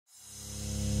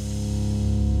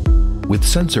With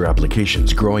sensor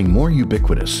applications growing more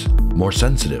ubiquitous, more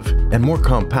sensitive, and more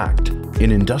compact,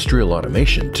 in industrial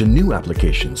automation to new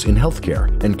applications in healthcare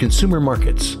and consumer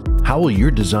markets, how will your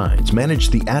designs manage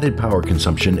the added power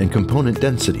consumption and component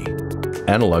density?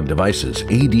 Analog Devices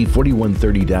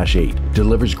AD4130-8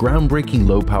 delivers groundbreaking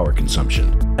low power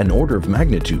consumption, an order of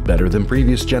magnitude better than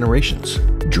previous generations,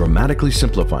 dramatically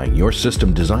simplifying your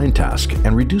system design task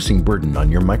and reducing burden on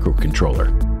your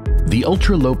microcontroller. The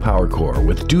ultra-low power core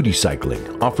with duty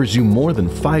cycling offers you more than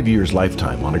 5 years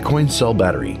lifetime on a coin cell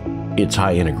battery. Its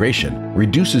high integration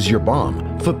reduces your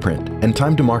BOM, footprint, and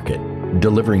time to market,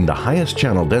 delivering the highest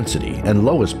channel density and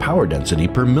lowest power density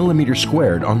per millimeter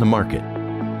squared on the market.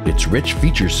 Its rich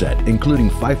feature set, including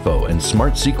FIFO and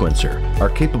Smart Sequencer, are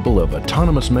capable of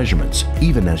autonomous measurements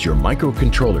even as your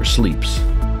microcontroller sleeps.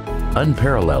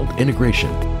 Unparalleled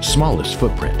integration, smallest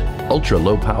footprint,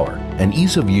 ultra-low power, and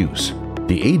ease of use.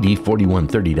 The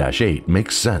AD4130-8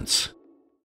 makes sense.